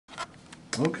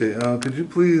Okay, could you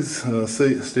please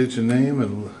state your name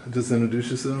and just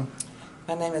introduce yourself?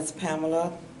 My name is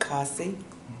Pamela Cossey.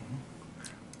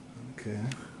 Okay,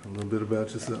 a little bit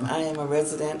about yourself. I am a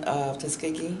resident of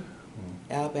Tuskegee,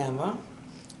 Alabama.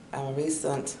 I'm a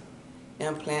recent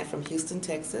implant from Houston,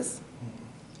 Texas.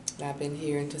 And I've been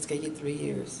here in Tuskegee 3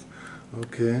 years.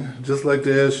 Okay, just like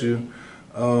to ask you,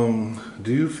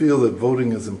 do you feel that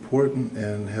voting is important,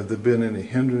 and have there been any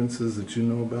hindrances that you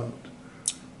know about?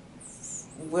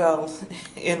 Well,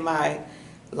 in my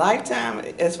lifetime,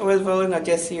 as far as voting, or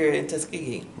just here in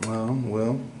Tuskegee.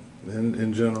 Well,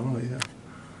 in general, yeah.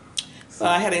 Well,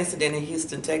 I had an incident in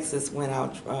Houston, Texas when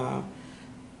I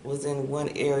was in one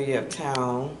area of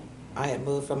town. I had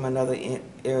moved from another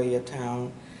area of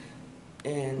town,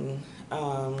 and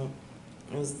it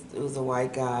was a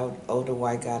white guy, older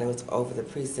white guy that was over the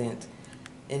precinct,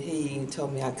 and he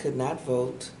told me I could not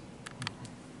vote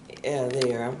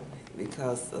there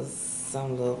because of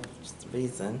some little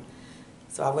reason.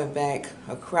 So I went back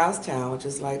across town, which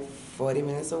is like 40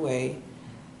 minutes away.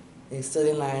 They stood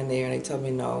in line there, and they told me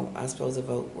no, I was supposed to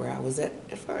vote where I was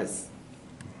at first.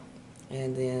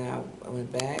 And then I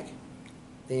went back.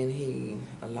 Then he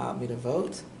allowed me to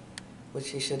vote, which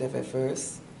he should have at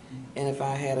first. And if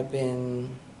I had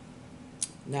been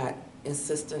not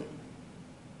insistent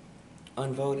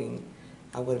on voting,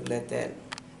 I would have let that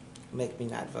make me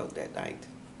not vote that night.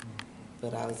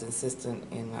 But I was insistent,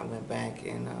 and I went back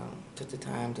and took the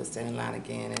time to stand in line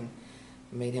again and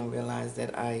made him realize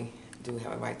that I do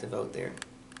have a right to vote there.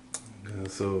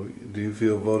 So, do you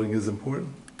feel voting is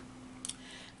important?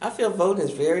 I feel voting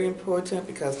is very important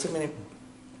because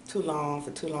too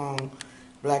long,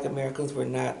 Black Americans were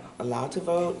not allowed to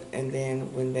vote, and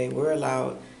then when they were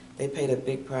allowed, they paid a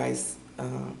big price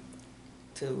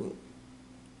to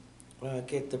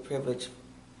get the privilege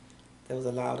that was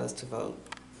allowed us to vote.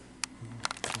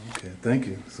 Okay, thank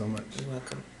you so much. You're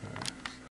welcome.